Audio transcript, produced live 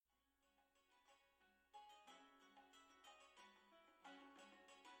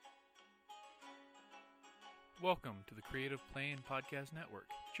Welcome to the Creative Plane Podcast Network.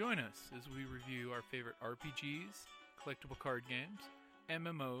 Join us as we review our favorite RPGs, collectible card games,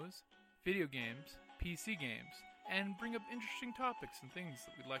 MMOs, video games, PC games, and bring up interesting topics and things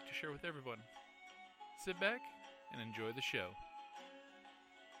that we'd like to share with everyone. Sit back and enjoy the show.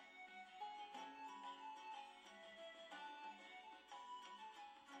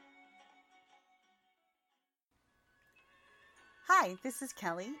 Hi, this is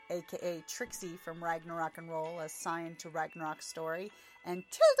Kelly, aka Trixie from Ragnarok and Roll, a Scion to Ragnarok story, and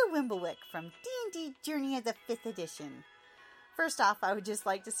Tilda Wimblewick from D&D Journey of the 5th Edition. First off, I would just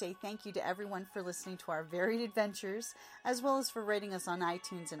like to say thank you to everyone for listening to our varied adventures, as well as for rating us on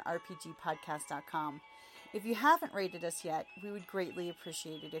iTunes and RPGpodcast.com. If you haven't rated us yet, we would greatly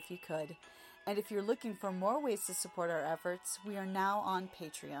appreciate it if you could. And if you're looking for more ways to support our efforts, we are now on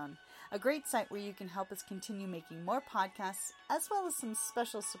Patreon, a great site where you can help us continue making more podcasts, as well as some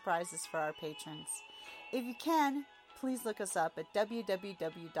special surprises for our patrons. If you can, please look us up at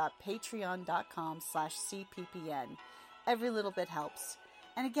www.patreon.com/cppn. Every little bit helps.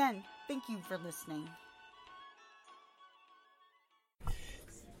 And again, thank you for listening.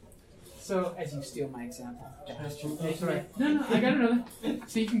 So, as you steal my example, No, I got another.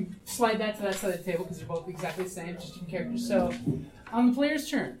 So you can slide that to that side of the table because they're both exactly the same, just different characters. So, on the player's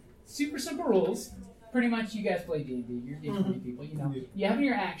turn, super simple rules. Pretty much, you guys play D&D. You're D&D people, you know. You have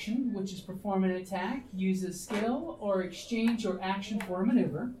your action, which is perform an attack, use a skill, or exchange your action for a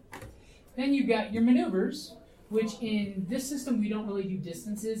maneuver. Then you've got your maneuvers, which in this system we don't really do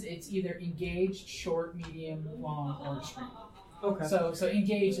distances. It's either engaged, short, medium, long, or extreme. Okay. So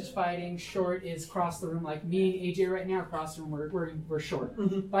engaged is fighting, short is cross the room, like me and AJ right now across the room, we're short.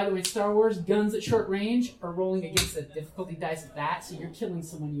 Mm-hmm. By the way, in Star Wars, guns at short range are rolling against the difficulty dice of that, so you're killing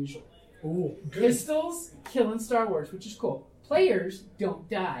someone usually. Ooh, good. Pistols, killing Star Wars, which is cool. Players don't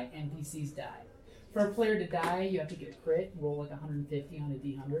die, NPCs die. For a player to die, you have to get a crit, roll like 150 on a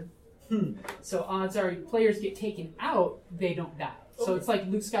D100. So odds are players get taken out, they don't die. So it's like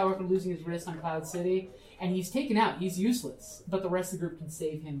Luke Skywalker losing his wrist on Cloud City, and he's taken out, he's useless, but the rest of the group can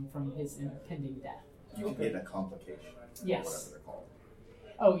save him from his impending death. You can get a complication. Yes. Whatever they're called.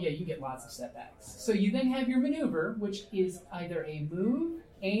 Oh yeah, you get lots of setbacks. So you then have your maneuver, which is either a move,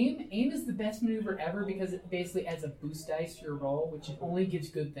 aim. Aim is the best maneuver ever because it basically adds a boost dice to your roll, which only gives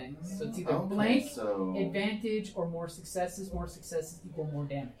good things. So it's either blank, advantage, or more successes. More successes equal more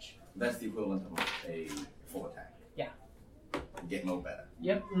damage. That's the equivalent of a full attack. Yeah. Get no better.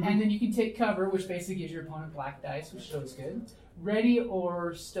 Yep. Mm-hmm. And then you can take cover, which basically gives your opponent black dice, which is always good. Ready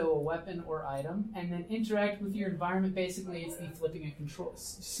or stow a weapon or item. And then interact with your environment. Basically, it's the flipping a control.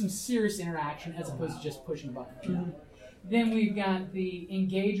 Some serious interaction as opposed to just pushing a button. Mm-hmm. Then we've got the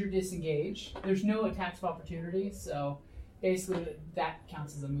engage or disengage. There's no attacks of opportunity, so basically that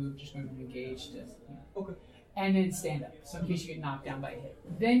counts as a move, just move from engage to... Okay. And then stand up, so in case you get knocked down by a hit.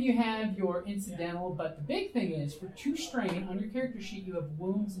 Then you have your incidental, but the big thing is, for 2 strain, on your character sheet you have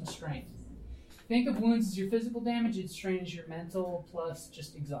wounds and strain. Think of wounds as your physical damage, and strain as your mental, plus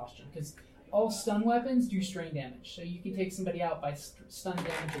just exhaustion. Because all stun weapons do strain damage, so you can take somebody out by stun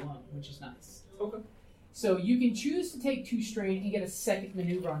damage alone, which is nice. Okay. So you can choose to take 2 strain and get a second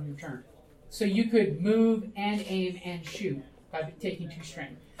maneuver on your turn. So you could move and aim and shoot by taking 2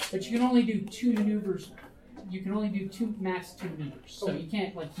 strain. But you can only do 2 maneuvers. You can only do max 2 maneuvers. So you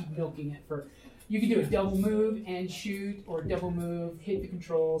can't keep milking it for... You can do a double move and shoot, or double move, hit the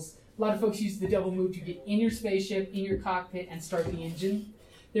controls. A lot of folks use the double move to get in your spaceship, in your cockpit, and start the engine.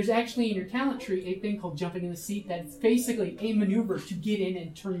 There's actually in your talent tree a thing called jumping in the seat that's basically a maneuver to get in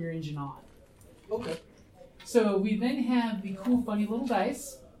and turn your engine on. Okay. So we then have the cool, funny little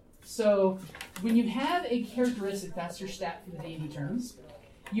dice. So when you have a characteristic, that's your stat for the D&D terms,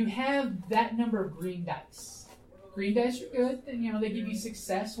 you have that number of green dice. Green dice are good. They give you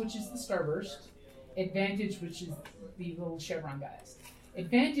success, which is the starburst. Advantage, which is the little chevron guys.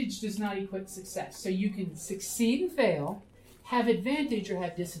 Advantage does not equate success. So you can succeed and fail, have advantage or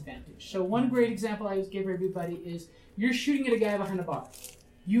have disadvantage. So one great example I always give everybody is you're shooting at a guy behind a bar.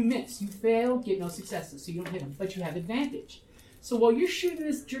 You miss, you fail, get no successes, so you don't hit him, but you have advantage. So while you're shooting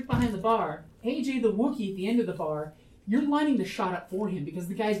this jerk behind the bar, AJ the Wookiee at the end of the bar, you're lining the shot up for him because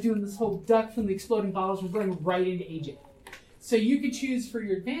the guy's doing this whole duck from the exploding bottles and going right into AJ. So you could choose for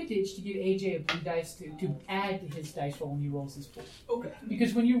your advantage to give AJ a blue dice to add to his dice roll when he rolls his pool. Okay.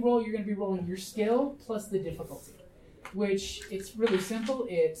 Because when you roll, you're going to be rolling your skill plus the difficulty, which it's really simple.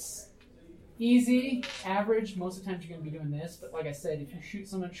 It's easy, average. Most of the times you're going to be doing this, but like I said, if you shoot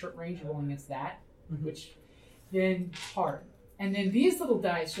someone at short range, you're rolling against that, which then hard. And then these little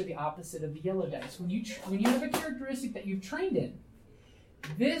dice are the opposite of the yellow dice. When you have a characteristic that you've trained in,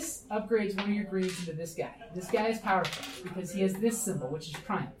 This upgrades one of your greens into this guy. This guy is powerful because he has this symbol, which is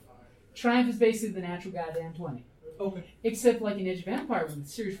Triumph. Triumph is basically the natural goddamn 20. Okay. Except like in Age of Empire, when the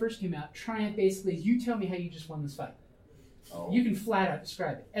series first came out, Triumph basically is you tell me how you just won this fight. Oh. You can flat out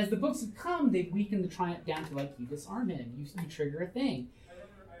describe it. As the books have come, they've weakened the Triumph down to like you disarm him, you trigger a thing.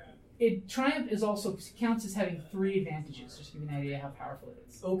 Triumph is also counts as having 3 advantages, just to give you an idea how powerful it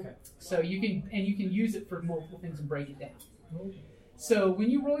is. Okay. So you can use it for multiple things and break it down. Okay. So when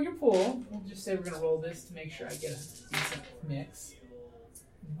you roll your pool, we'll just say we're going to roll this to make sure I get a decent mix.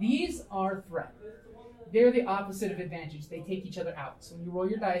 These are threat. They're the opposite of advantage. They take each other out. So when you roll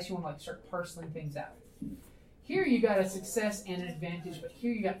your dice, you want to like start parceling things out. Here you got a success and an advantage, but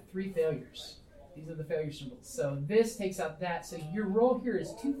here you got 3 failures. These are the failure symbols. So this takes out that. So your roll here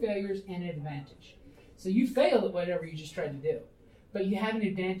is 2 failures and an advantage. So you failed at whatever you just tried to do. But you have an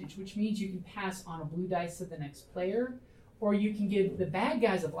advantage, which means you can pass on a blue dice to the next player, or you can give the bad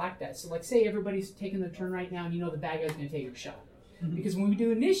guys a black dice. So like say everybody's taking their turn right now and you know the bad guy's going to take your shot. Mm-hmm. Because when we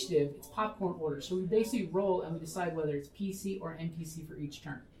do initiative, it's popcorn order. So we basically roll and we decide whether it's PC or NPC for each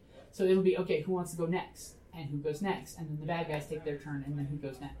turn. So it'll be, okay, who wants to go next? And who goes next? And then the bad guys take their turn, and then who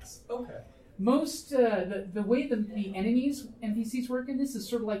goes next? Okay. Most, the way the enemies, NPCs work in this is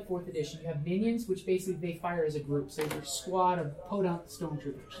sort of like 4th edition. You have minions, which basically they fire as a group. So you're a squad of podunk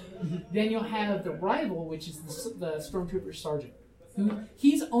stormtroopers. Mm-hmm. Then you'll have the rival, which is the stormtrooper sergeant.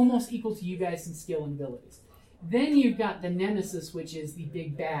 He's almost equal to you guys in skill and abilities. Then you've got the nemesis, which is the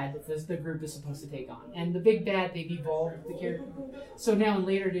big bad that the group is supposed to take on. And the big bad, they've evolved the character. So now in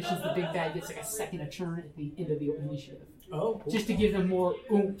later editions, the big bad gets like a second a turn at the end of the initiative. Oh, cool. Just to give them more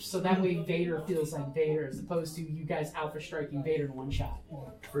oomph, so that way Vader feels like Vader, as opposed to you guys alpha striking Vader in one shot.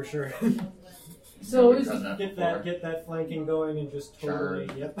 For sure. So get that flanking going and just totally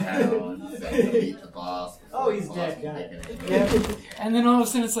beat the boss. Oh, he's dead, guy. Yeah. And then all of a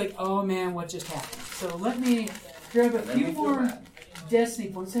sudden it's like, oh man, what just happened? So let me grab a few more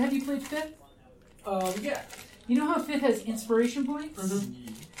Destiny points. So have you played 5th? Yeah. You know how 5th has inspiration points?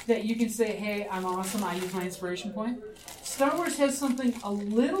 Mm-hmm. That you can say, hey, I'm awesome, I use my inspiration point. Star Wars has something a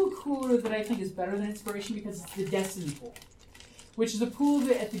little cooler that I think is better than inspiration because it's the Destiny pool. Which is a pool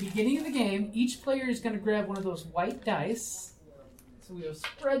that at the beginning of the game, each player is going to grab one of those white dice. So we'll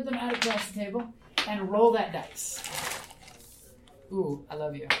spread them out across the table and roll that dice. Ooh, I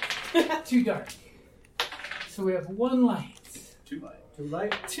love you. Too dark. So we have 1 light. 2 light. 2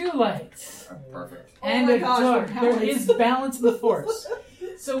 light. 2 lights. Perfect. And a dark. There is balance in the Force.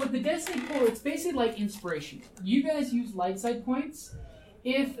 So with the Destiny pool, it's basically like inspiration. You guys use light side points.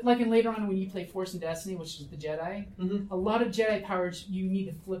 If, like in later on when you play Force and Destiny, which is the Jedi, a lot of Jedi powers, you need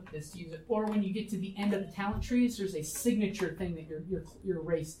to flip this to use it. Or when you get to the end of the talent trees, there's a signature thing that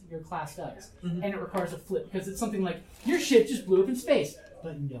your class does. And it requires a flip, because it's something like, your ship just blew up in space,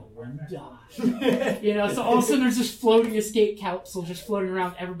 but no one died. So all of a sudden there's this floating escape capsule just floating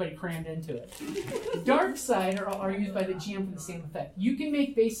around, everybody crammed into it. Dark side are used by the GM for the same effect. You can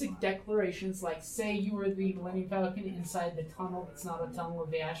make basic declarations like, say you were the Millennium Falcon inside the tunnel. It's not a tunnel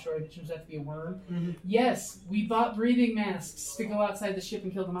of the asteroid. It turns out to be a worm. Mm-hmm. Yes, we bought breathing masks to go outside the ship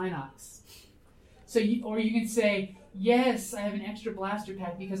and kill the Minox. So, or you can say, yes, I have an extra blaster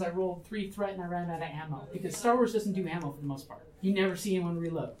pack because I rolled 3 threat and I ran out of ammo. Because Star Wars doesn't do ammo for the most part. You never see anyone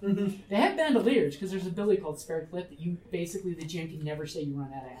reload. Mm-hmm. They have bandoliers because there's an ability called Spare Clip that you basically, the GM can never say you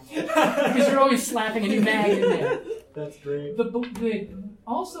run out of ammo. Because you're always slapping a new mag in there. That's great.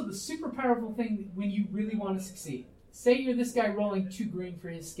 Also, the super powerful thing when you really want to succeed. Say you're this guy rolling 2 green for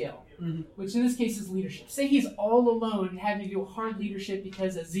his skill, which in this case is leadership. Say he's all alone and having to do hard leadership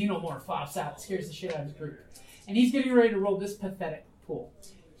because a xenomorph pops out and scares the shit out of his group. And he's getting ready to roll this pathetic pool.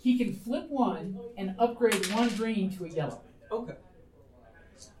 He can flip 1 and upgrade 1 green to a yellow. Okay.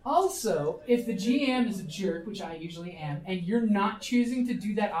 Also, if the GM is a jerk, which I usually am, and you're not choosing to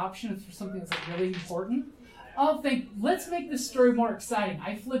do that option for something that's like really important, I'll think, let's make this story more exciting.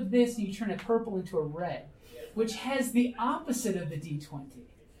 I flip this and you turn a purple into a red, which has the opposite of the D20.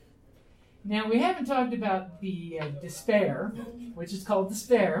 Now, we haven't talked about the despair, which is called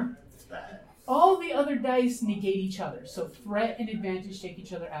despair. All the other dice negate each other. So threat and advantage take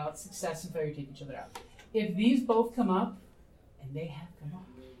each other out. Success and failure take each other out. If these both come up, and they have come up.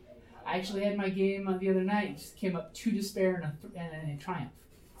 I actually had my game the other night. It just came up 2 despair and a triumph.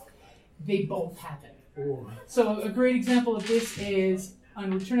 They both happen. Ooh. So a great example of this is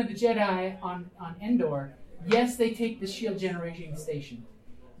on Return of the Jedi on Endor. Yes, they take the shield generation station.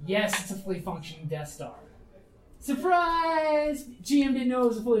 Yes, it's a fully functioning Death Star. Surprise! GM didn't know it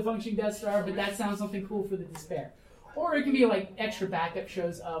was a fully functioning Death Star, but that sounds something cool for the despair. Or it can be like extra backup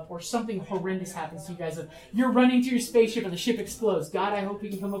shows up, or something horrendous happens to you guys. You're running to your spaceship and the ship explodes. God, I hope we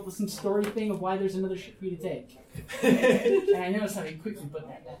can come up with some story thing of why there's another ship for you to take. And I know it's how you quickly put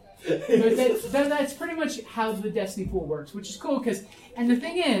that down. But that's pretty much how the Destiny pool works, which is cool because, and the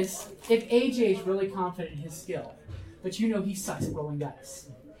thing is, if AJ is really confident in his skill, but you know he sucks at rolling dice,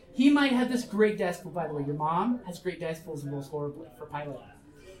 he might have this great dice pool. By the way, your mom has great dice pools and rolls horribly for piloting.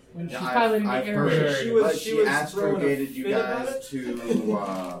 When she's piloting the air, She was astrogated you guys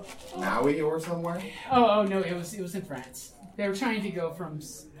to Maui or somewhere. Oh no, it was in France. They were trying to go from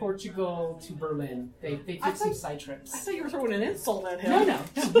Portugal to Berlin. They took some side trips. I thought you were throwing an insult at him.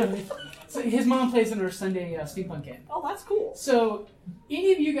 No. So his mom plays in her Sunday steampunk game. Oh, that's cool. So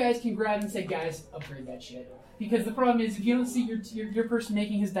any of you guys can grab and say, guys, upgrade that shit. Because the problem is, if you don't see your person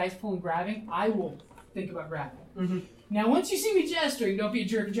making his dice pool and grabbing, I will think about grabbing. Mm-hmm. Now, once you see me gesturing, don't be a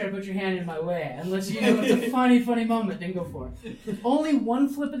jerk and try to put your hand in my way. Unless you know it's a funny moment, then go for it. Only one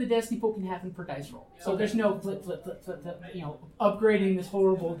flip of the Destiny pool can happen per dice roll. So there's no flip, upgrading this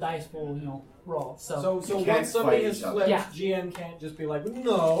horrible dice pool, roll. So once somebody has flipped, Yeah. GM can't just be like,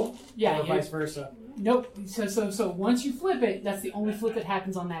 no, or vice versa. Nope. So once you flip it, that's the only flip that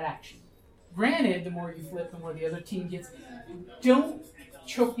happens on that action. Granted, the more you flip, the more the other team gets. Don't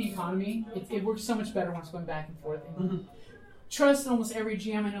choke the economy. It works so much better when it's going back and forth. And trust almost every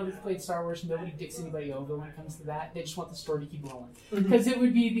GM I know that's played Star Wars, nobody dicks anybody over when it comes to that. They just want the story to keep rolling. Because it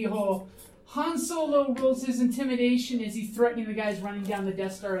would be the whole Han Solo rolls his intimidation as he's threatening the guys running down the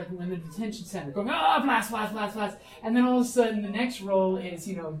Death Star in the detention center, going, blast, blast, blast, blast. And then all of a sudden the next roll is,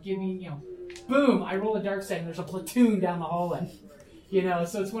 give me, boom, I roll a dark side and there's a platoon down the hallway.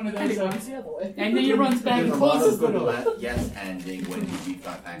 So it's one of those. Runs the other way. And then he runs back and There's a lot closes of the good door. yes ending when you beat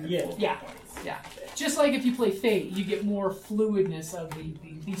that back and forth. Yeah. Just like if you play Fate, you get more fluidness of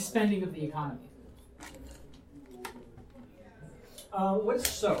the spending of the economy. What's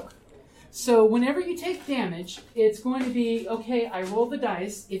soak? So whenever you take damage, it's going to be, okay, I roll the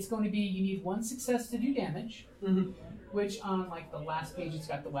dice. It's going to be, you need one success to do damage, which on the last page it's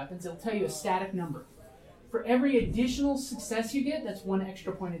got the weapons. It'll tell you a static number. For every additional success you get, that's one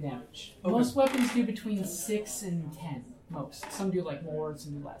extra point of damage. Okay. Most weapons do between 6 and 10, most. Some do more,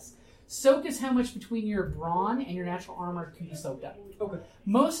 some do less. Soak is how much between your brawn and your natural armor can be soaked up. Okay.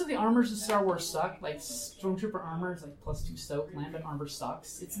 Most of the armors in Star Wars suck. Like Stormtrooper armor is +2 soak. Lambent armor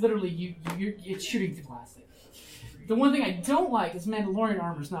sucks. It's literally it's shooting through plastic. The one thing I don't like is Mandalorian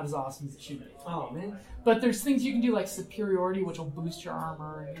armor is not as awesome as it should be. Oh man. But there's things you can do like superiority, which will boost your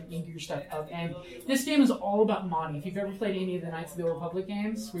armor and you get your stuff up. And this game is all about modding. If you've ever played any of the Knights of the Old Republic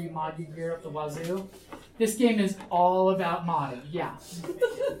games where you mod your gear up the wazoo, this game is all about modding. Yeah.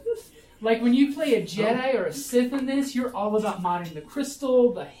 Like when you play a Jedi or a Sith in this, you're all about modding the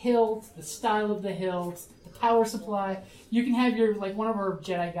crystal, the hilt, the style of the hilt, the power supply. You can have your, one of our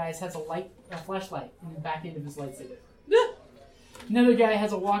Jedi guys has a flashlight in the back end of his lightsaber. Another guy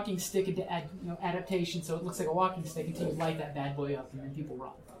has a walking stick adaptation, so it looks like a walking stick until you light that bad boy up and then people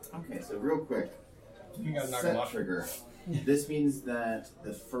run. Okay, so real quick. You gotta knock him Set off. trigger. This means that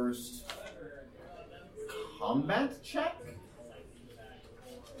the first combat check?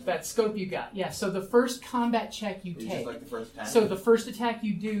 That scope you got. Yeah, so the first combat check you Is take. just like the first attack? So the first attack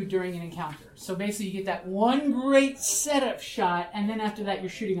you do during an encounter. So basically you get that one great setup shot, and then after that you're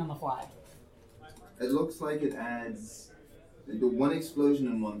shooting on the fly. It looks like it adds the one explosion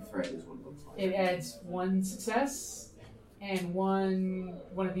and one threat is what it looks like. It adds one success and one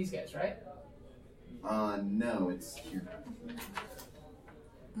of these guys, right? No, it's here.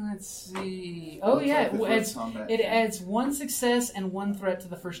 Let's see. Oh Looks yeah, like the it first adds, combat it check. adds one success and one threat to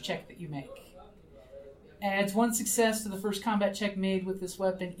the first check that you make. Adds one success to the first combat check made with this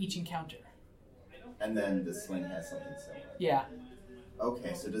weapon each encounter. And then the sling has something similar. Yeah.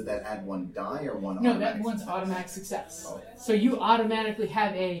 Okay, so does that add one die or one No, automatic that one's success? automatic success. Oh. So you automatically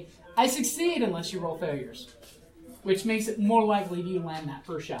have I succeed unless you roll failures, which makes it more likely you land that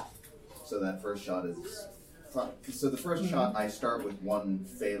first shot. So that first shot is... So the first shot, I start with one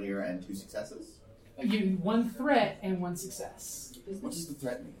failure and two successes? You one threat and one success. What does the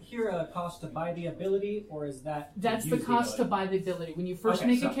threat mean? Here a cost to buy the ability, or is that? That's the cost to buy the ability. When you first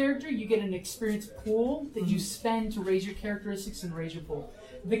Okay, make so- a character, you get an experience pool that you spend to raise your characteristics and raise your pool.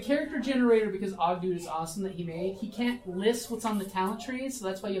 The character generator, because Ogdude is awesome that he made, he can't list what's on the talent trees, so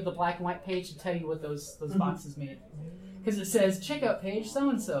that's why you have the black and white page to tell you what those boxes mean. Because it says, check out page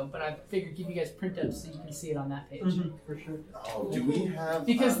so-and-so, but I figured give you guys print ups so you can see it on that page. For sure. Oh, do we have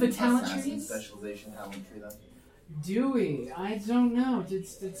Because the talent assassin trees- specialization talent tree then? Do we? I don't know.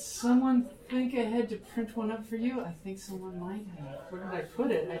 Did someone think ahead to print one up for you? I think someone might have. Where did I put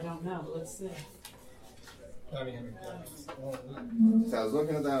it? I don't know. Let's see. So I was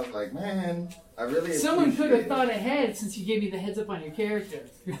looking at that, I was like, man, I really Someone could have thought ahead since you gave me the heads up on your character.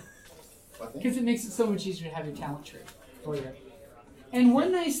 Because it makes it so much easier to have your talent tree for you. And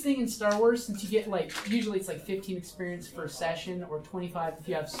one nice thing in Star Wars, since you get usually it's 15 experience per session or 25 if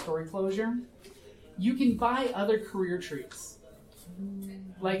you have story closure, you can buy other career trees.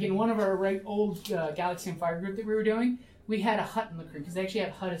 Like in one of our old Galaxy on Fire group that we were doing, we had a Hutt in the crew, because they actually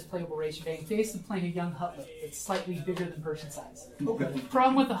have Hutt as playable race today, and basically playing a young Huttlet that's slightly bigger than person size. Okay. The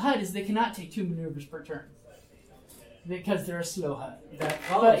problem with the Hutt is they cannot take 2 maneuvers per turn, because they're a slow Hutt.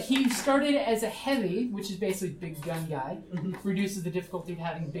 But he started as a heavy, which is basically big gun guy, reduces the difficulty of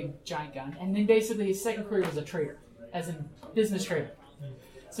having a big giant gun, and then basically his second career was a trader, as in business trader.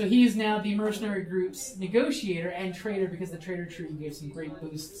 So he is now the mercenary group's negotiator and trader, because the trader tree gave some great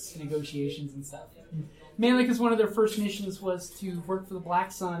boosts to negotiations and stuff. Mainly because one of their first missions was to work for the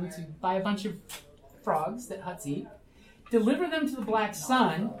Black Sun to buy a bunch of frogs that Hutts eat, deliver them to the Black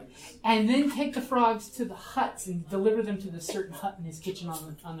Sun, and then take the frogs to the Hutts and deliver them to the certain Hutt in his kitchen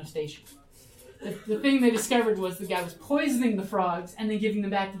on the station. The thing they discovered was the guy was poisoning the frogs and then giving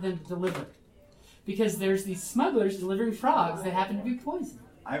them back to them to deliver. Because there's these smugglers delivering frogs that happen to be poisoned.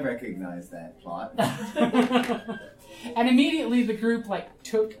 I recognize that plot. And immediately the group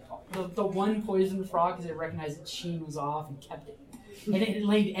took the one poisoned frog because they recognized its sheen was off and kept it. And it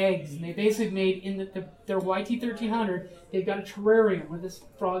laid eggs, and they basically made in their YT-1300, they've got a terrarium where this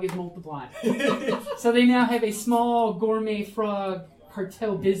frog is multiplying. So they now have a small gourmet frog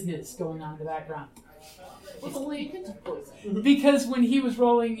cartel business going on in the background. What's only into poison? Because when he was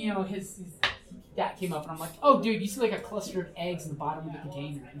rolling, his that came up, and I'm like, oh, dude, you see a cluster of eggs in the bottom of the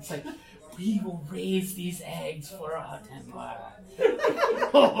container. And it's like, we will raise these eggs for a Hutt Empire.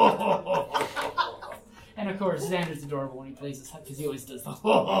 And of course, Xander's adorable when he plays his Hutt, because he always does the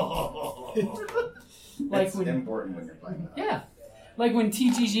It's important when you're playing that. Yeah. Like when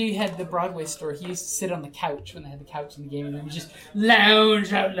TGG had the Broadway store, he used to sit on the couch when they had the couch in the game, and he would just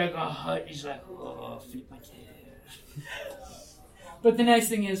lounge out like a Hutt. He's like, oh, flip my chair. But the nice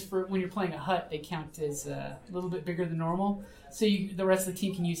thing is, for when you're playing a Hutt, they count as a little bit bigger than normal, so the rest of the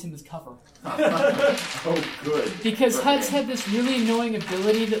team can use him as cover. Oh, good. Because Hutts have this really annoying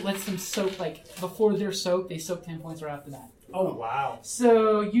ability that lets them soak, before they're soaked, they soak 10 points right off the bat. Oh, wow.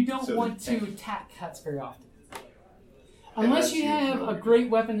 So you don't want to attack Hutts very often. Unless you have a great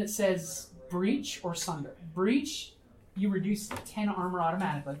weapon that says Breach or Sunder. Breach, you reduce 10 armor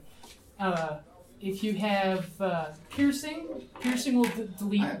automatically. If you have Piercing will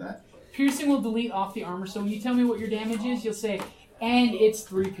delete. I have that. Piercing will delete off the armor. So when you tell me what your damage is, you'll say, and it's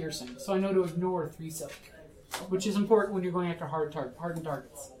 3 piercing. So I know to ignore 3 silk, which is important when you're going after hardened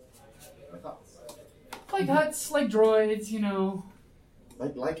targets. Like Hutts, like droids,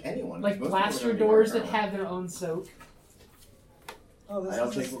 Like anyone. Like blaster doors that have their own soak. Oh, I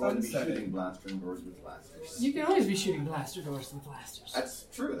don't think we're going to be shooting blaster doors with blasters. You can always be shooting blaster doors with blasters. That's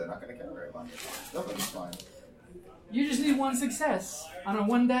true. They're not going to kill very much. Nothing's fine. You just need 1 success on a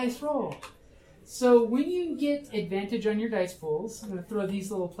 1 dice roll. So when you get advantage on your dice pools, I'm going to throw these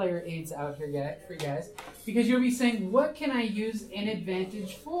little player aids out here for you guys, because you'll be saying, what can I use an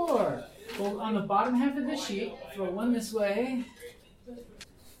advantage for? Well, on the bottom half of the sheet, throw 1 this way.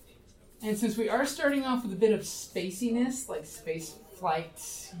 And since we are starting off with a bit of spaciness, like space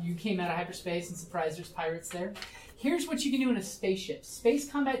flight, you came out of hyperspace and surprised there's pirates there. Here's what you can do in a spaceship. Space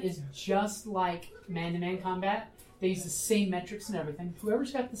combat is just like man-to-man combat. They use the same metrics and everything.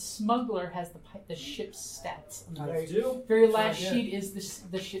 Whoever's got the smuggler has the ship's stats. On the very last sheet is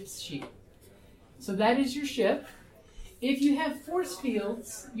the ship's sheet. So that is your ship. If you have force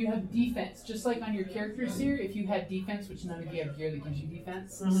fields, you have defense. Just like on your characters here, if you have defense, which none of you have gear that gives you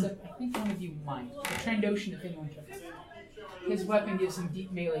defense, except I think one of you might. The Trandoshan, if anyone took it. His weapon gives him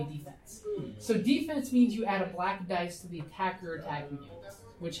melee defense. So defense means you add a black dice to the attacker attacking you,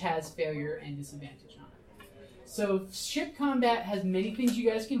 which has failure and disadvantage on it. So ship combat has many things you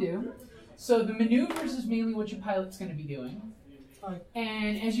guys can do. So the maneuvers is mainly what your pilot's going to be doing.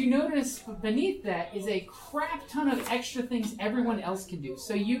 And as you notice, beneath that is a crap ton of extra things everyone else can do.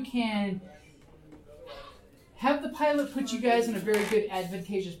 So you can have the pilot put you guys in a very good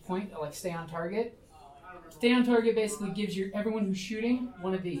advantageous point, like stay on target. Stay on target basically gives everyone who's shooting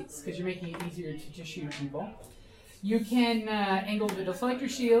one of these, because you're making it easier to just shoot people. You can angle the deflector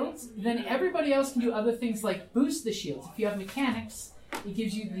shields. Then everybody else can do other things like boost the shields. If you have mechanics, it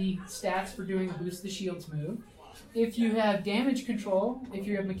gives you the stats for doing a boost the shields move. If you have damage control, if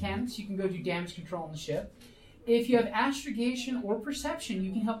you have mechanics, you can go do damage control on the ship. If you have astrogation or perception,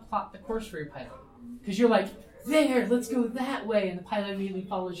 you can help plot the course for your pilot. Because you're like, there, let's go that way, and the pilot immediately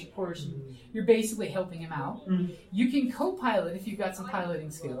follows your course. And you're basically helping him out. You can co-pilot if you've got some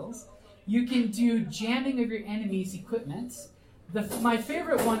piloting skills. You can do jamming of your enemy's equipment. My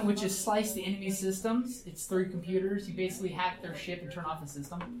favorite one, which is slice the enemy systems. It's through computers. You basically hack their ship and turn off the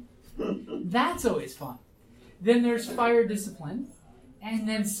system. That's always fun. Then there's fire discipline. And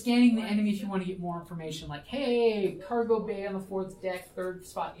then scanning the enemy if you want to get more information, like, hey, cargo bay on the 4th deck, 3rd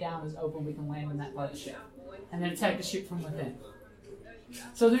spot down is open, we can land in that part of the ship. And then attack the ship from within.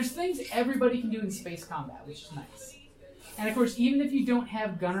 So there's things everybody can do in space combat, which is nice. And of course, even if you don't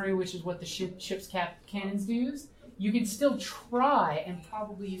have gunnery, which is what the ship's cannons do, you can still try and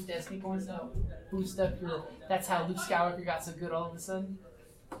probably use Destiny points to boost up your... That's how Luke Skywalker got so good all of a sudden.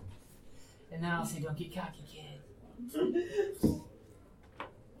 And then I'll say, don't get cocky, kid.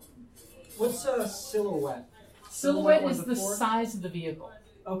 What's a silhouette? Silhouette is the size of the vehicle.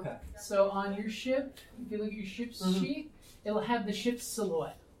 Okay. So on your ship, if you look at your ship's sheet, it'll have the ship's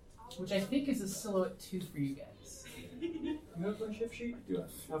silhouette, which I think is a silhouette 2 for you guys. You have a ship sheet? Yeah.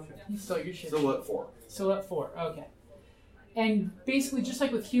 Okay. So your ship Silhouette 4. Silhouette 4, okay. And basically, just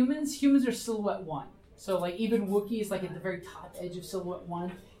like with humans are silhouette 1. So like even Wookiee is like at the very top edge of silhouette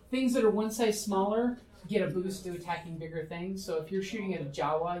 1. Things that are one size smaller get a boost to attacking bigger things. So if you're shooting at a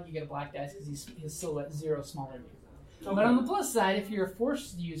Jawa, you get a black dice because he's silhouette 0 smaller than you. Okay. But on the plus side, if you're a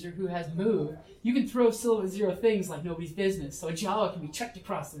Force user who has move, you can throw silhouette 0 things like nobody's business. So a Jawa can be chucked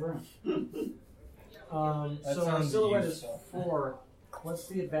across the room. So our silhouette is 4. What's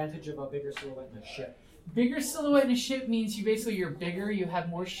the advantage of a bigger silhouette in a ship? Bigger silhouette in a ship means you're bigger, you have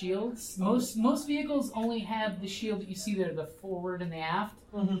more shields. Most vehicles only have the shield that you see there, the forward and the aft.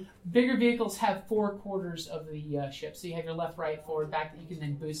 Bigger vehicles have 4 quarters of the ship. So you have your left, right, forward, back that you can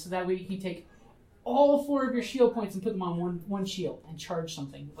then boost. So that way you can take all 4 of your shield points and put them on one shield and charge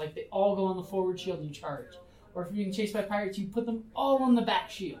something. Like they all go on the forward shield and you charge. Or if you're being chased by pirates, you put them all on the back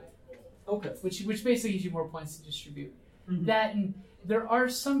shield. Okay. Which basically gives you more points to distribute. That and there are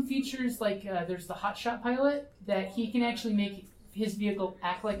some features like there's the hotshot pilot that he can actually make his vehicle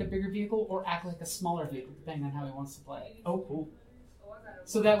act like a bigger vehicle or act like a smaller vehicle depending on how he wants to play it. Oh, cool.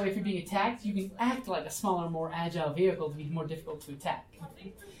 So that way if you're being attacked, you can act like a smaller, more agile vehicle to be more difficult to attack.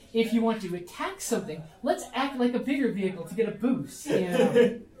 If you want to attack something, let's act like a bigger vehicle to get a boost. You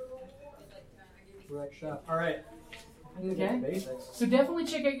know? Correct shot. All right. Okay. So definitely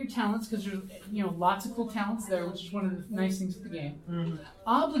check out your talents because there's lots of cool talents there, which is one of the nice things of the game.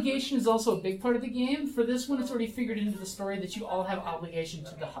 Obligation is also a big part of the game. For this one, it's already figured into the story that you all have obligation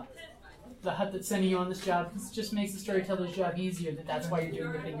to the Hutt. The Hutt that's sending you on this job. This just makes the storyteller's job easier. That's why you're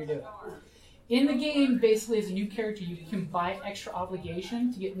doing the thing you're doing. In the game, basically, as a new character, you can buy extra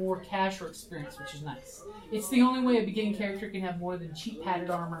obligation to get more cash or experience, which is nice. It's the only way a beginning character can have more than cheap padded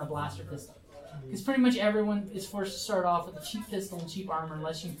armor and a blaster pistol. Because pretty much everyone is forced to start off with a cheap pistol and cheap armor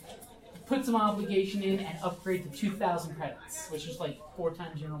unless you put some obligation in and upgrade to 2,000 credits, which is like 4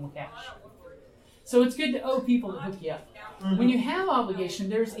 times your normal cash. So it's good to owe people that hook you up. When you have obligation,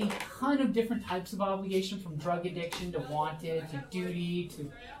 there's a ton of different types of obligation, from drug addiction to wanted to duty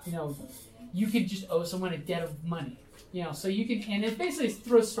to, you could just owe someone a debt of money. So you can, and it basically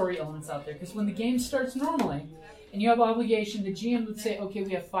throws story elements out there. Because when the game starts normally and you have obligation, the GM would say, okay,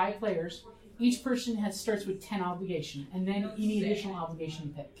 we have 5 players. Each person starts with 10 obligation, and then any additional obligation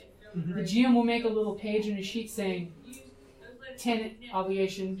you pick. The GM will make a little page in a sheet saying 10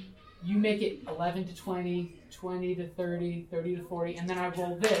 obligation, you make it 11 to 20, 20 to 30, 30 to 40, and then I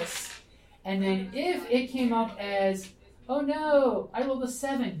roll this. And then if it came up as, oh no, I rolled a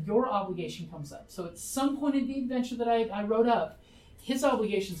 7, your obligation comes up. So at some point in the adventure that I wrote up, his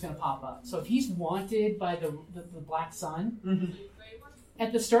obligation is going to pop up. So if he's wanted by the Black Sun,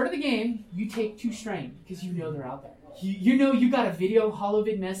 at the start of the game, you take 2 strain because you know they're out there. You got a video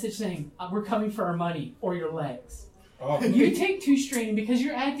holovid message saying, we're coming for our money or your legs. You take 2 strain because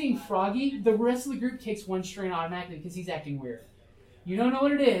you're acting froggy. The rest of the group takes 1 strain automatically because he's acting weird. You don't know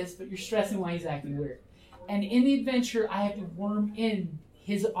what it is, but you're stressing why he's acting weird. And in the adventure, I have to worm in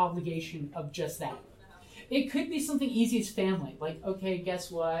his obligation of just that. It could be something easy as family. Like, okay,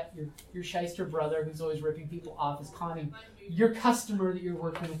 guess what? Your shyster brother, who's always ripping people off, is conning your customer that you're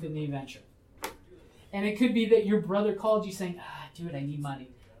working with in the adventure. And it could be that your brother called you saying, dude, I need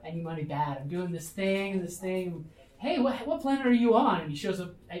money. I need money bad. I'm doing this thing and this thing. Hey, what planet are you on? And he shows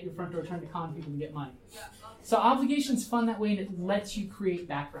up at your front door trying to con people to get money. So obligation's fun that way, and it lets you create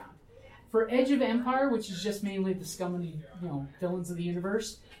background. For Edge of Empire, which is just mainly the scum and the villains of the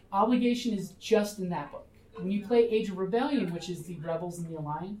universe, obligation is just in that book. When you play Age of Rebellion, which is the rebels and the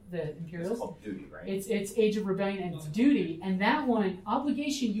Alliance, the Imperials, it's called duty, right? It's Age of Rebellion and it's duty. And that one,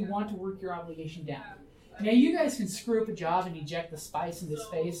 obligation, you want to work your obligation down. Now you guys can screw up a job and eject the spice into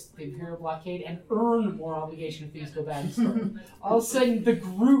space, the Imperial blockade, and earn more obligation if things go bad in the story. All of a sudden, the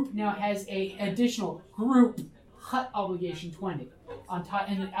group now has a additional group hut obligation 20 on top,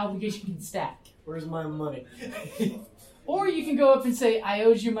 and the obligation can stack. Where's my money? Or you can go up and say, I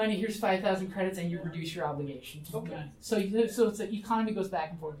owed you money, here's 5,000 credits, and you reduce your obligation. Okay. So it's the economy goes back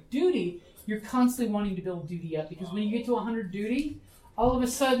and forth. Duty, you're constantly wanting to build duty up, because when you get to 100 duty, all of a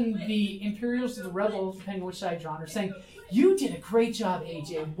sudden the Imperials or the Rebels, depending on which side you're on, are saying, you did a great job,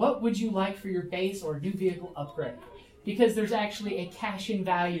 AJ. What would you like for your base or new vehicle upgrade? Because there's actually a cash-in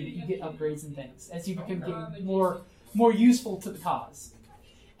value that you get upgrades and things as you become getting more useful to the cause.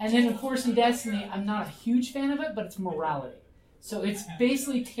 And then, of course, in Destiny, I'm not a huge fan of it, but it's morality. So it's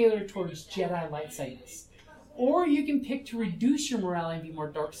basically tailored towards Jedi light-sidedness. Or you can pick to reduce your morality and be more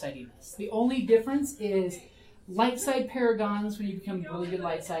dark-sidedness. The only difference is light side paragons, when you become really good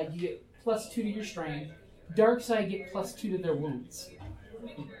light side, you get +2 to your strength. Dark side get +2 to their wounds.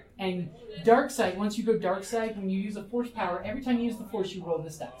 And dark side, once you go dark side, when you use a force power, every time you use the force, you roll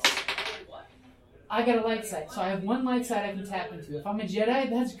this dice. I got a light side, so I have one light side I can tap into. If I'm a Jedi,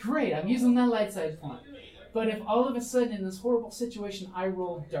 that's great. I'm using that light side point. But if all of a sudden in this horrible situation I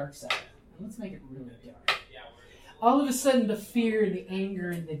roll dark side, let's make it really dark. All of a sudden the fear and the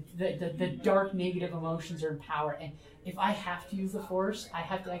anger and the dark negative emotions are in power. And if I have to use the Force, I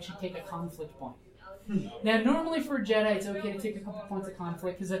have to actually take a conflict point. Now, normally for a Jedi, it's okay to take a couple points of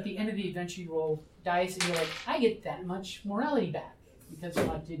conflict, because at the end of the adventure you roll dice and you're like, I get that much morality back because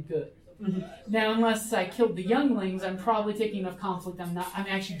I did good. Now, unless I killed the younglings, I'm probably taking enough conflict. I'm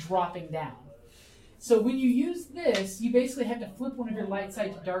actually dropping down. So when you use this, you basically have to flip one of your light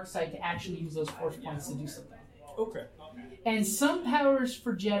side to dark side to actually use those force points to do something. Okay. And some powers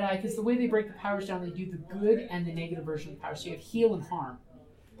for Jedi, because the way they break the powers down, they do the good and the negative version of the power. So you have heal and harm,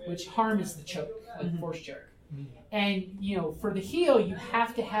 which harm is the choke, like force choke. And, for the heal, you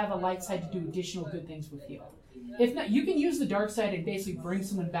have to have a light side to do additional good things with heal. If not, you can use the dark side and basically bring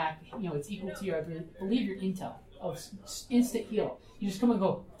someone back. It's equal to I believe your intel of instant heal. You just come and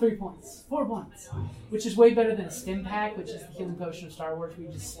go 3 points, 4 points, which is way better than a stim pack, which is the healing potion of Star Wars, where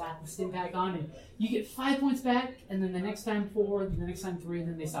you just slap the stim pack on and you get 5 points back, and then the next time 4, and the next time 3, and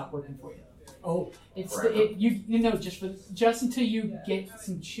then they stop working for you. Oh, it's just until you get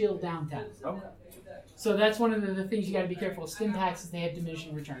some chill downtime. Okay. So that's one of the things you got to be careful with. Stim packs is they have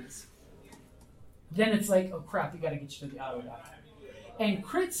diminishing returns. Then it's like, oh crap, you got to get you to the auto doctor. And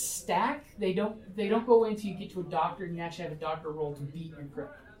crits stack. They don't go away until you get to a doctor and you actually have a doctor roll to beat your crit.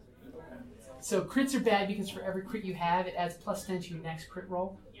 So crits are bad because for every crit you have, it adds +10 to your next crit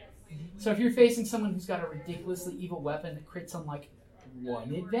roll. So if you're facing someone who's got a ridiculously evil weapon that crits on like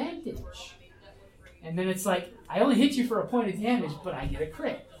 1 advantage, and then it's like, I only hit you for a point of damage, but I get a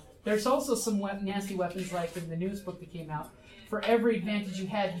crit. There's also some nasty weapons, like in the newest book that came out. For every advantage you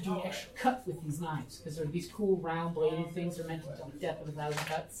have, you do an extra cut with these knives, because they're these cool round bladed things that are meant to do death with 1,000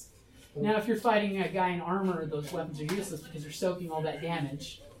 cuts. Now, if you're fighting a guy in armor, those weapons are useless because they're soaking all that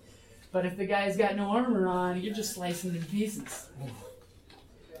damage. But if the guy's got no armor on, you're just slicing him to pieces.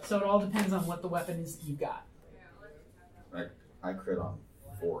 So it all depends on what the weapon is that you got. I crit on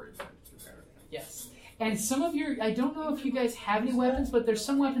 4 advantages. Yes. And some of your, I don't know if you guys have any weapons, but there's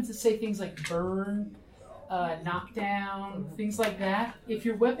some weapons that say things like burn, knockdown, things like that. If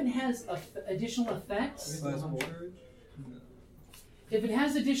your weapon has additional effects, if it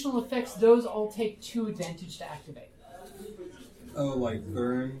has additional effects, those all take 2 advantage to activate. Oh, like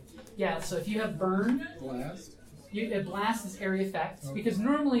burn? Yeah, so if you have burn, Blast? Blast is area effects, because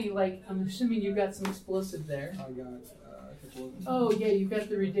normally, like, I'm assuming you've got some explosive there. I got a couple of them. Oh, yeah, you've got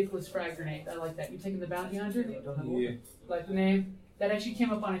the ridiculous frag grenade. I like that. You taking the bounty hunter? Yeah. Like the name? That actually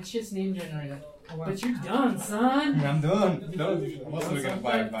came up on a Chiss name generator. But you're done, son! I'm done. No, I'm also going to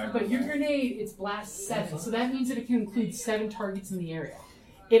buy But your grenade, it's blast 7, so that means that it can include 7 targets in the area.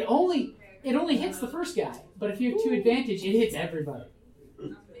 It only hits the first guy, but if you have 2 advantage, it hits everybody.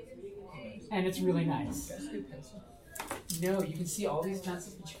 And it's really nice. No, you can see all these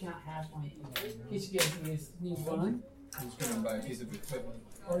pencils, but you cannot have one. In case you guys need one. I'm just going to buy a piece of equipment.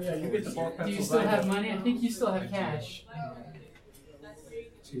 Oh yeah, you get the bulk Do pencils. you still have money? I think you still have cash.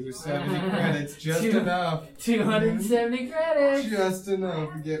 270 credits, just enough. 270 credits! Just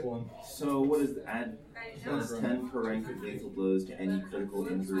enough to get one. So what is the add +10 per rank of lethal blows to any critical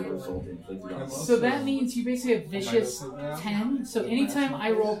injury or assault inflicted on So that means you basically have vicious 10. So anytime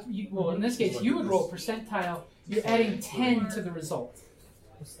I roll, well in this case you would roll percentile, you're adding 10 to the result.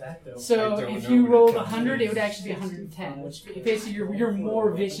 What's that though? So if you rolled 100, it would actually be 110, which basically you're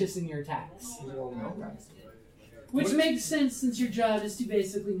more vicious in your attacks. Which makes sense since your job is to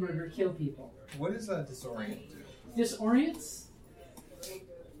basically murder, kill people. What does disorient do?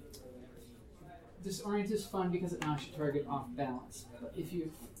 Disorient is fun because it knocks your target off balance. But if you're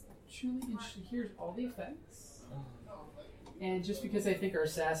truly interested, here's all the effects. And just because I think our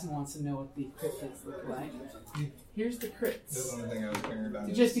assassin wants to know what the crit hits look like, here's the crits. This is the only thing I was thinking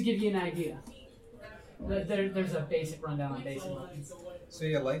about. Just to give you an idea. There's a basic rundown on basic weapons. So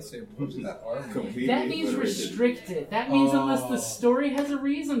yeah, lightsaber. What's that armor? Completely That means obliterated. restricted. That means unless the story has a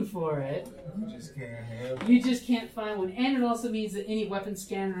reason for it, You just can't have. you just can't find one. And it also means that any weapon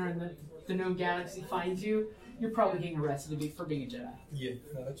scanner in the known galaxy finds you, you're probably getting arrested for being a Jedi. Yeah,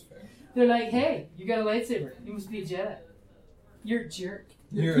 no, that's fair. They're like, hey, you got a lightsaber. You must be a Jedi. You're a jerk.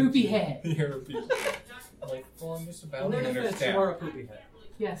 You're a You're a poopy jerk. head. You're a piece. Like, well, I'm just a bounty Only hunter if you are a scout. poopy head.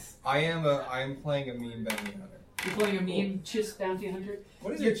 Yes. I'm playing a mean bounty hunter. You're playing a mean Chiss bounty hunter.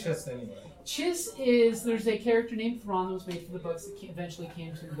 What is your chest anyway? Chiss is, there's a character named Thrawn that was made for the books that eventually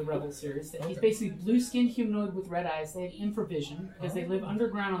came to the Rebel series. That He's Okay. basically blue-skinned humanoid with red eyes. They have infravision because they live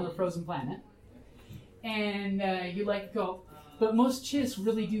underground on a frozen planet. And you like go, but most Chiss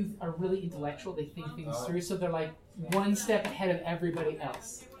are really intellectual. They think things through, so they're like one step ahead of everybody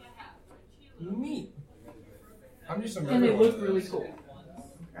else. Neat. I'm just a And they member look of really those. cool.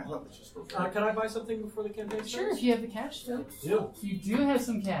 I love it. Just Can I buy something before the campaign starts? Sure, if you have the cash still. You do have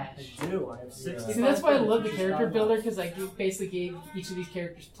some cash. I do. I have 60. See, that's why I love the character builder, because I basically gave each of these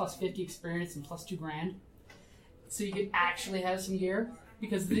characters plus 50 experience and plus $2,000. So you could actually have some gear.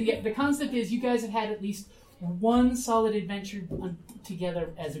 Because the concept is you guys have had at least one solid adventure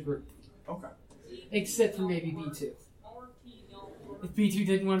together as a group. Okay. Except for maybe B2. If B2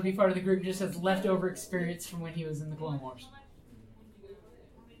 didn't want to be part of the group, he just has leftover experience from when he was in the Clone Wars.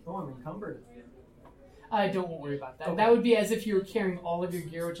 Oh, I'm encumbered. Don't worry about that. Okay. That would be as if you were carrying all of your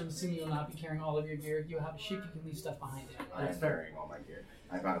gear, which I'm assuming you'll not be carrying all of your gear. You'll have a ship, you can leave stuff behind it. I am carrying all my gear.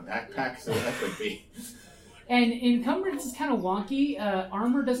 I got a backpack, so that could be. And encumbrance is kind of wonky.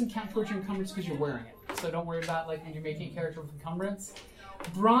 Armor doesn't count towards your encumbrance because you're wearing it. So don't worry about like when you're making a character with encumbrance.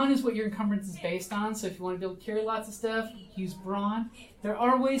 Brawn is what your encumbrance is based on. So if you want to be able to carry lots of stuff, use brawn. There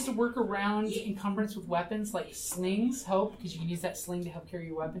are ways to work around encumbrance with weapons, like slings help because you can use that sling to help carry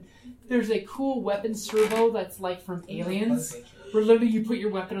your weapon. There's a cool weapon servo that's like from Aliens, where literally you put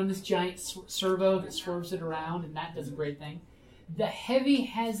your weapon on this giant servo that swerves it around, and that does a great thing. The heavy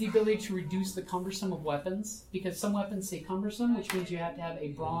has the ability to reduce the cumbersome of weapons, because some weapons say cumbersome, which means you have to have a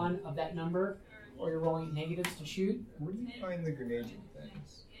brawn of that number, or you're rolling negatives to shoot. Where do you find the grenades and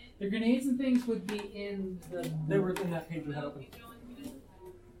things? The grenades and things would be in the... They were in that page we had open.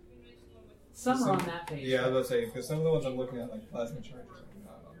 Some are on that page. Yeah, I was about to say, because some of the ones I'm looking at, like plasma charges, are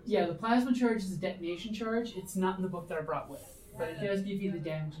not on. Yeah, the plasma charge is a detonation charge. It's not in the book that I brought with, but it does give you the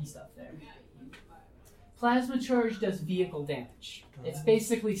damage and stuff there. Plasma charge does vehicle damage. It's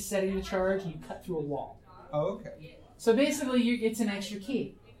basically setting the charge and you cut through a wall. Oh, okay. So basically, it's an extra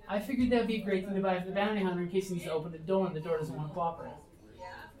key. I figured that'd be a great thing to buy for the bounty hunter in case he needs to open the door and the door doesn't want to cooperate.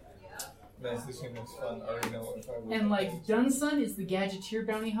 Nice, this game looks fun. I already know if I would. And like Dunsun is the gadgeteer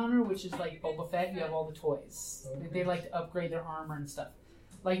bounty hunter, which is like Boba Fett. You have all the toys. They like to upgrade their armor and stuff.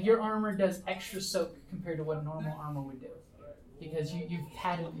 Like your armor does extra soak compared to what normal armor would do, because you've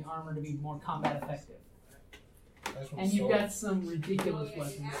padded the armor to be more combat effective. And you've got some ridiculous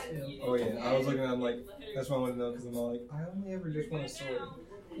weapons too. Oh yeah, I was looking at them like, that's what I want to know, because I'm all like, I only ever just want a sword.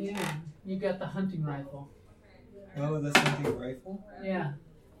 Yeah, you've got the hunting rifle. Oh, that's hunting rifle? Yeah.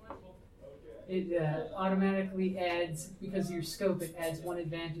 It automatically adds, because of your scope, it adds one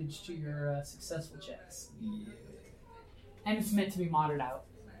advantage to your successful checks. Yeah. And it's meant to be modded out.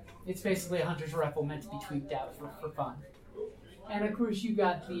 It's basically a hunter's rifle meant to be tweaked out for fun. And of course you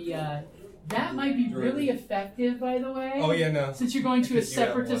got the, that might be really effective, by the way. Oh yeah, no. Since you're going to a Because you have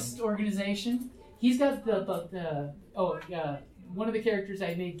separatist organization. He's got one of the characters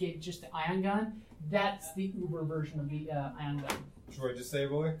I made gave just the ion gun. That's the Uber version of the ion gun. Droid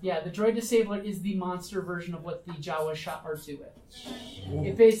Disabler? Yeah, the Droid Disabler is the monster version of what the Jawa shot R2 with.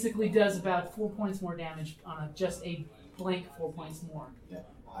 It basically does about 4 points more damage on just a blank 4 points more. Yeah,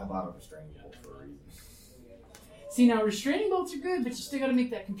 I bought a restraining bolt for a reason. See, now restraining bolts are good, but you still got to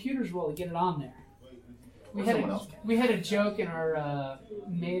make that computer's roll to get it on there. We had a joke in our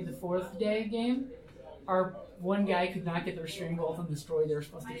May the 4th day game. Our one guy could not get the restraining bolt on this droid they were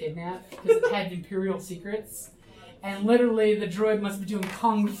supposed to kidnap because it had Imperial secrets. And literally, the droid must be doing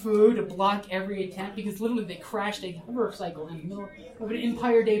kung fu to block every attempt because literally they crashed a motorcycle in the middle of an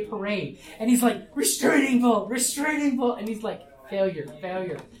Empire Day parade. And he's like, restraining bolt, and he's like, failure,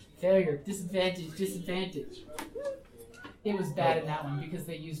 disadvantage. It was bad in that one because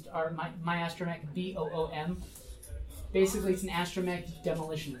they used my astromech BOOM. Basically, it's an astromech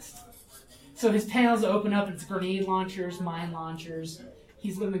demolitionist. So his panels open up, and it's grenade launchers, mine launchers.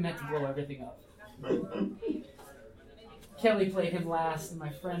 He's literally meant to blow everything up. Kelly played him last, and my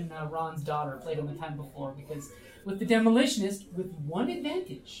friend Ron's daughter played him the time before, because with the Demolitionist, with one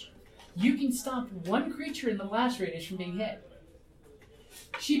advantage, you can stop one creature in the blast radius from being hit.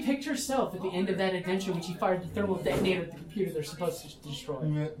 She picked herself at the end of that adventure when she fired the thermal detonator at the computer they're supposed to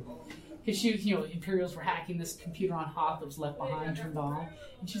destroy. Because she was, Imperials were hacking this computer on Hoth that was left behind, turned on.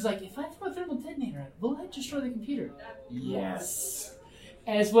 And she's like, if I throw a thermal detonator at it, will that destroy the computer? Yes.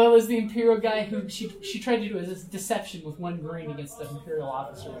 As well as the Imperial guy who she tried to do a deception with one green against the Imperial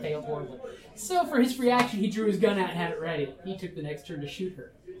officer, failed horribly. So for his reaction, he drew his gun out and had it ready. He took the next turn to shoot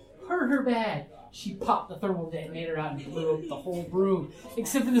her. Hurt her bad. She popped the thermal detonator out and blew up the whole room,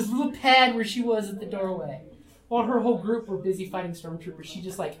 except for this little pad where she was at the doorway. While her whole group were busy fighting stormtroopers, she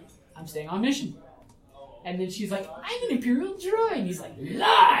just like, I'm staying on mission. And then she's like, I'm an Imperial droid. And he's like,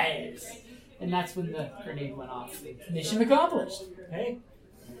 lies! And that's when the grenade went off. Mission accomplished. Hey,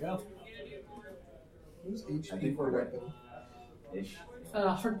 there you go. Who's I HP think for we're weapon? Ish.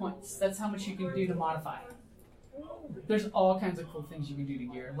 Hard points. That's how much you can do to modify it. There's all kinds of cool things you can do to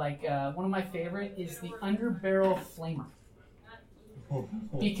gear. Like, one of my favorite is the underbarrel flamer.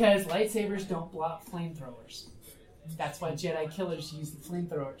 Because lightsabers don't block flamethrowers. That's why Jedi killers use the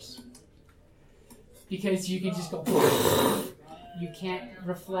flamethrowers. Because you can just go... You can't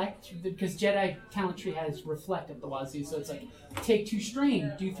reflect, because Jedi talent tree has reflect up the wazoo, so it's like, take 2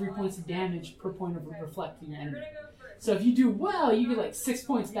 strain, do 3 points of damage per point of reflect to your enemy. So if you do well, you get like 6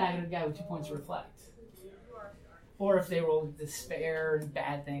 points back at a guy with 2 points of reflect. Or if they roll despair and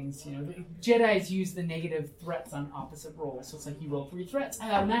bad things, Jedis use the negative threats on opposite rolls. So it's like you roll 3 threats,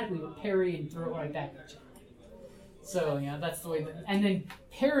 I automatically would parry and throw it right back at you. So, that's the way and then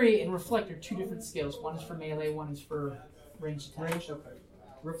parry and reflect are 2 different skills. One is for melee, one is for ranged attack. Range, okay.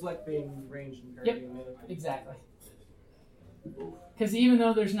 Reflect being range and parry being melee. Exactly. Because even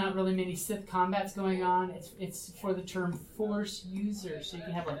though there's not really many Sith combats going on, it's for the term Force user, so you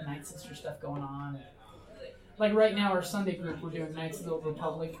can have like Night Sister stuff going on. Like right now, our Sunday group, we're doing Knights of the Old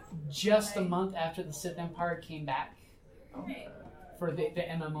Republic just a month after the Sith Empire came back for the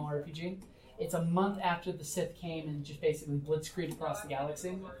MMORPG. It's a month after the Sith came and just basically blitzkrieg across the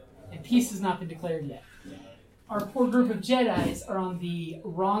galaxy, and peace has not been declared yet. Our poor group of Jedis are on the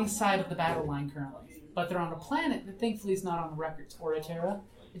wrong side of the battle line currently, but they're on a planet that thankfully is not on the records, Oraterra.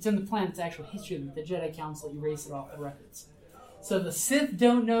 It's in the planet's actual history that the Jedi Council erased it off the records. So the Sith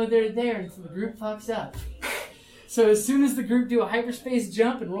don't know they're there until the group fucks up. So as soon as the group do a hyperspace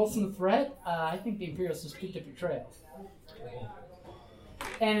jump and roll some threat, I think the Imperials just picked up your trail.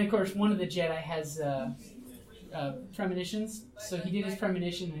 And of course, one of the Jedi has premonitions. So he did his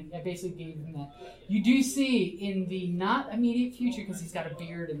premonition, and I basically gave him that. You do see in the not immediate future, because he's got a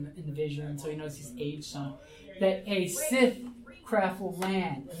beard in the vision, so he knows he's aged some, that a Sith craft will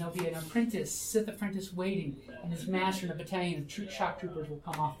land, and there'll be an apprentice, Sith apprentice waiting, and his master and a battalion of shock troopers will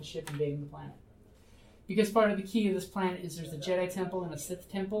come off the ship invading the planet. Because part of the key of this planet is there's a Jedi temple and a Sith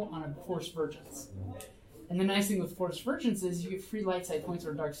temple on a Force Virgins. And the nice thing with Force Virgins is you get free light side points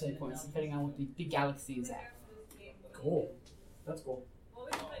or dark side points, depending on what the galaxy is at. Cool. That's cool.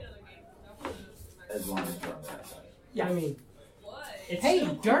 As long as you're on that side. Yeah, I mean, it's Hey,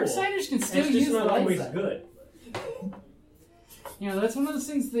 still cool. Darksiders can still it's use just the not light always side. good. That's one of those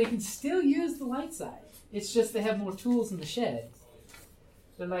things they can still use the light side. It's just they have more tools in the shed.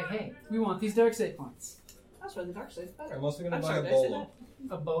 They're like, hey, we want these dark side points. That's why the dark side's better. I'm also gonna I'm buy sorry, a did I say bolo.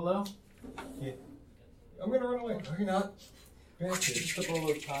 A bolo? Yeah. I'm gonna run away. Are you not? Just a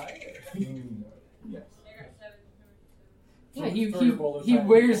bolo tie. Yes. Yeah, Throw your bolo he tie.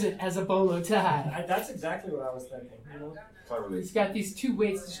 wears it as a bolo tie. That's exactly what I was thinking. Cleverly. He's got these 2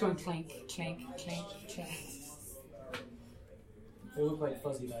 weights just going clank, clank, clank, clank. They look like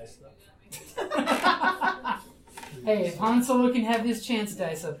fuzzy dice, though. Hey, if Han Solo can have his chance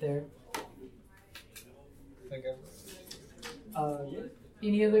dice up there. Think I'm... Yeah.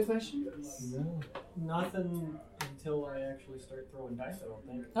 Any other questions? No. Nothing until I actually start throwing dice, I don't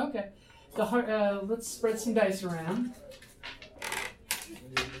think. Okay. Let's spread some dice around.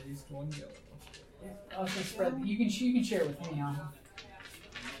 At least one yellow. I was gonna spread. You can share with me on.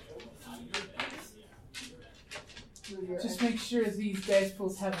 Just make sure these dice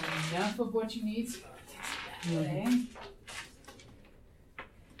pools have enough of what you need. Okay.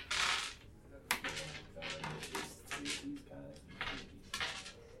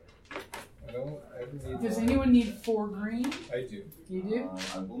 I don't ever need Does one. anyone need 4 green? I do. You do?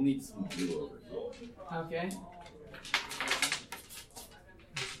 I will need some blue over here. Okay.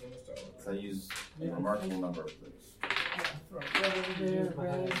 So I use a remarkable number of blues. Red over there,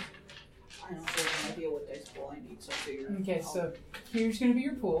 red. I don't have an idea what dice pool I need, so I figure. Okay, so here's going to be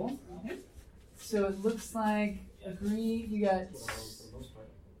your pool. So it looks like a green. You got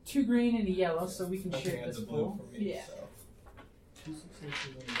 2 green and a yellow, so we can Nothing share adds this a blue pool. for me, Yeah. so.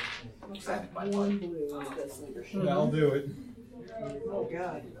 Looks like one blue and it does leadership. Yeah, I'll do it. Oh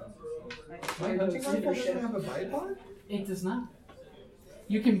god. My hunting rifle doesn't have a bipod? It does not.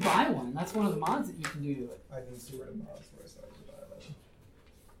 You can buy one. That's one of the mods that you can do to it. I didn't see where the mods were, so I was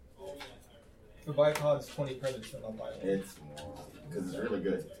buying them. The bipod's 20 credits, then I'll buy one. It's more because it's really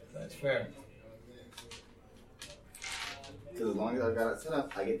good. That's fair. Because as long as I've got it set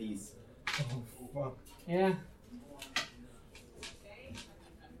up, I get these. Oh, fuck. Yeah.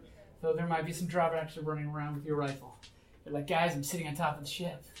 Though there might be some drawbacks to running around with your rifle. You're like, guys, I'm sitting on top of the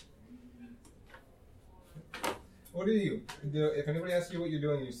ship. What do you do? If anybody asks you what you're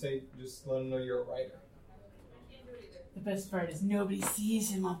doing, you say, just let them know you're a writer. The best part is nobody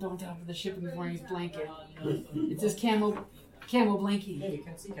sees him up on top of the ship and he's wearing his blanket. It's his camo blankie. Yeah, you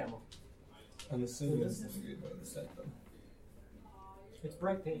can't see camel. I'm assuming this is a good way to set them. It's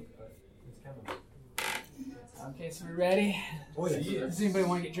bright pink, but it's camel. Okay, so we ready? Oh, yeah. Does anybody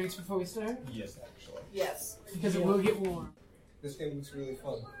want to get drinks before we start? Yes, actually. Yes. Because it will get warm. This game looks really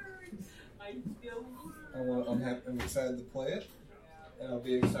fun. I'm excited to play it, and I'll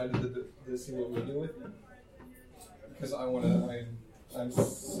be excited to see what we do with it. Because I'm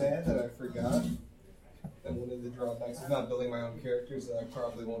sad that I forgot that one of the drawbacks is not building my own characters, that I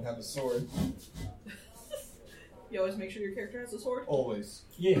probably won't have a sword. You always make sure your character has a sword? Always.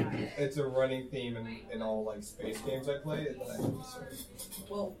 Yeah. It's a running theme in all like space games I play, is that I have a sword.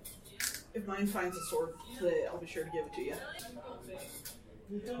 Well, if mine finds a sword today, I'll be sure to give it to you.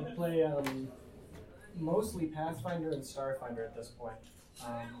 We play mostly Pathfinder and Starfinder at this point.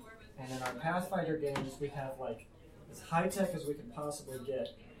 And in our Pathfinder games, we have like as high tech as we could possibly get.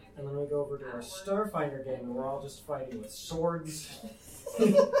 And then we go over to our Starfinder game, and we're all just fighting with swords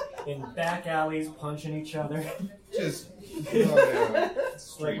in back alleys, punching each other. Just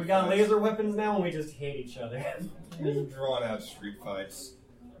Like we got laser weapons now, and we just hate each other. drawn out street fights.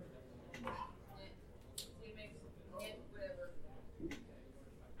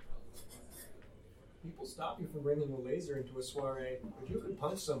 People stop you from bringing a laser into a soiree, but you could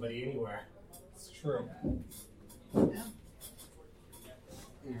punch somebody anywhere. It's true.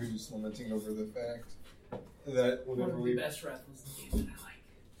 We were just lamenting over the fact that One whenever of we the best rifles in the game that I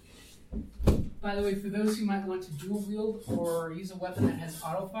like. By the way, for those who might want to dual wield or use a weapon that has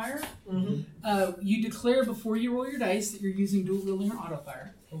auto fire, you declare before you roll your dice that you're using dual wielding or auto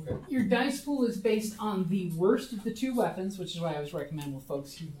fire. Okay. Your dice pool is based on the worst of the 2 weapons, which is why I always recommend with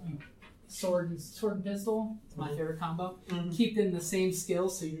folks who sword and pistol. It's my favorite combo. Keep them the same skill,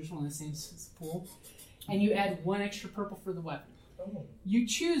 so you're just on the same pool. And you add 1 extra purple for the weapon. Oh. You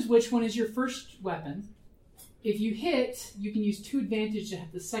choose which one is your first weapon. If you hit, you can use 2 advantage to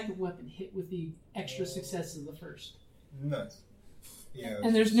have the second weapon hit with the extra success of the first. Nice. Yeah.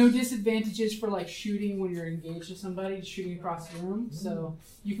 And there's no disadvantages for like shooting when you're engaged with somebody, shooting across the room. So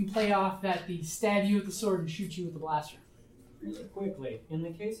you can play off that they stab you with the sword and shoot you with the blaster. Quickly, in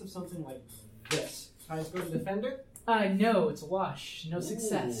the case of something like this, ties go to Defender? No, it's a wash. No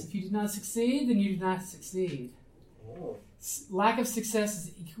success. If you do not succeed, then you do not succeed. Oh. Lack of success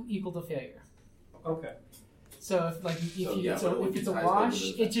is equal to failure. Okay. So if So, it's a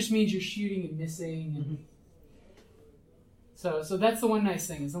wash, it just means you're shooting and missing. And so that's the one nice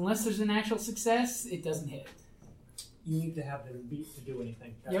thing is unless there's an actual success, it doesn't hit. You need to have the beat to do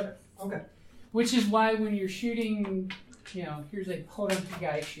anything. Gotcha. Yep. Okay. Which is why when you're shooting, here's a podunk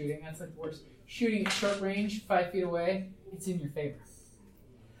guy shooting. That's like the worst. Shooting at short range, 5 feet away, it's in your favor.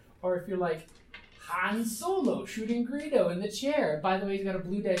 Or if you're like Han Solo shooting Greedo in the chair. By the way, he's got a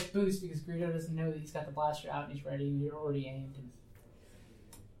blue dice boost because Greedo doesn't know that he's got the blaster out and he's ready and you're already aimed.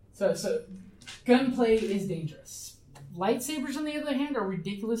 So gunplay is dangerous. Lightsabers, on the other hand, are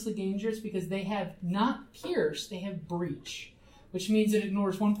ridiculously dangerous because they have not pierce, they have breach. Which means it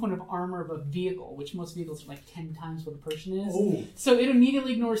ignores 1 point of armor of a vehicle, which most vehicles are like 10 times what a person is. Ooh. So it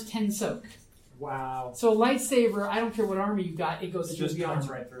immediately ignores 10 soak. Wow. So a lightsaber, I don't care what armor you got, it goes It through just the comes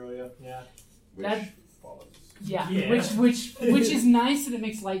armor. right through you. Yeah. That- follows. Yeah. Yeah. Which is nice that it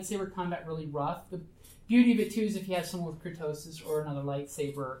makes lightsaber combat really rough. The beauty of it too is if you have someone with kurtosis or another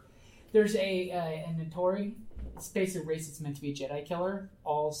lightsaber, there's a Notori. It's basically a race that's meant to be a Jedi killer,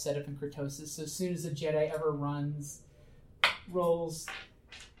 all set up in kurtosis. So as soon as a Jedi ever rolls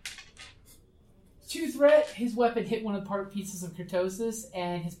 2 threat, his weapon hit one of the pieces of kurtosis,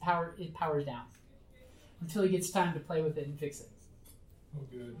 and it powers down until he gets time to play with it and fix it. Oh,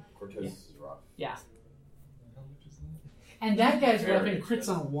 good. Cortez is rough. Yeah, How much is that? and that guy's Very weapon crits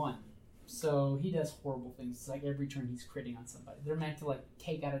expensive. on a 1. So he does horrible things. It's like every turn he's critting on somebody. They're meant to like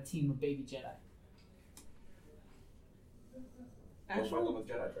take out a team of baby Jedi. Don't fight them with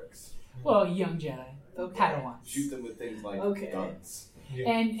Jedi tricks. Well, young Jedi. Okay. Padawans. Shoot them with things like Okay. guns.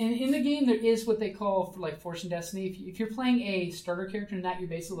 And in the game, there is what they call for like Force and Destiny. If you're playing a starter character in that, you're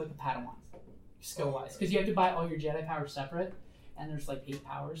basically like a Padawan, skill-wise, because you have to buy all your Jedi powers separate, and there's like 8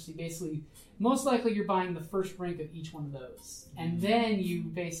 powers. So you basically, most likely, you're buying the first rank of each one of those, and then you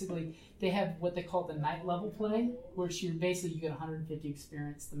basically they have what they call the night level play, which you get 150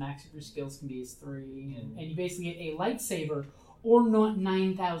 experience. The max of your skills can be is 3, and you basically get a lightsaber or not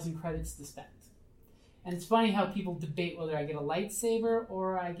 9,000 credits to spend. And it's funny how people debate whether I get a lightsaber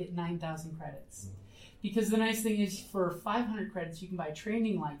or I get 9,000 credits. Because the nice thing is, for 500 credits, you can buy a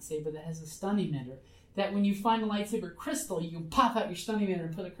training lightsaber that has a stun emitter. That when you find a lightsaber crystal, you can pop out your stun emitter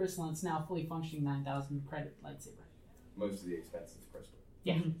and put a crystal, and it's now a fully functioning 9,000 credit lightsaber. Most of the expensive crystal.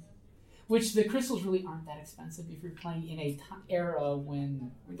 Yeah. Which the crystals really aren't that expensive if you're playing in a era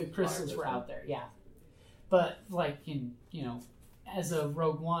when the crystals were out there. Yeah. But, like, as a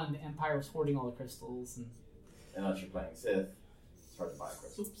Rogue One, the Empire was hoarding all the crystals. And Unless you're playing Sith, it's hard to buy a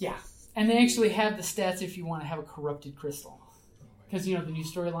crystal. yeah. And they actually have the stats if you want to have a corrupted crystal. Because, the new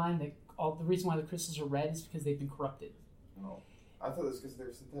storyline, the reason why the crystals are red is because they've been corrupted. Oh. I thought it was because they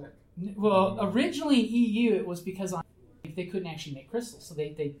were synthetic. Well, originally in EU, it was because they couldn't actually make crystals. So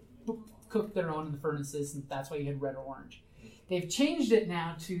they cooked their own in the furnaces, and that's why you had red or orange. They've changed it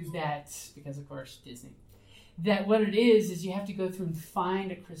now to that, because, of course, Disney. That what it is you have to go through and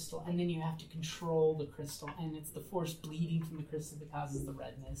find a crystal, and then you have to control the crystal, and it's the force bleeding from the crystal that causes the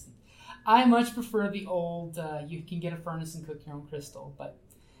redness. And I much prefer the old, you can get a furnace and cook your own crystal, but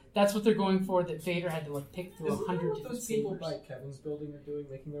that's what they're going for, that Vader had to pick through 100 what different those people sabers. by Kevin's building are doing,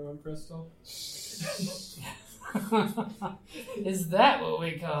 making their own crystal? Is that what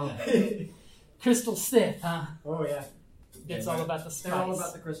we call it? Crystal Sith, huh? Oh yeah, It's all about the spice. they're all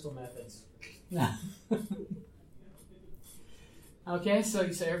about the crystal methods. Okay, so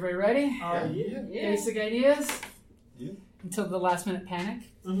everybody ready? Yeah. Basic ideas? Yeah. Until the last minute panic.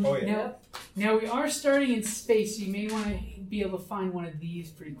 Oh yeah. Now we are starting in space, so you may want to be able to find one of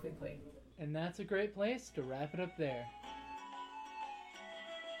these pretty quickly. And that's a great place to wrap it up there.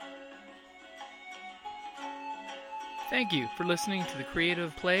 Thank you for listening to the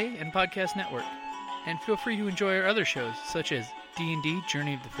Creative Play and Podcast Network. And feel free to enjoy our other shows, such as D&D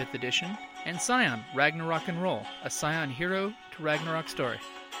Journey of the 5th Edition and Scion Ragnarok and Roll, a Scion hero to Ragnarok story.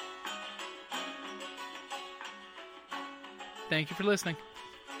 Thank you for listening.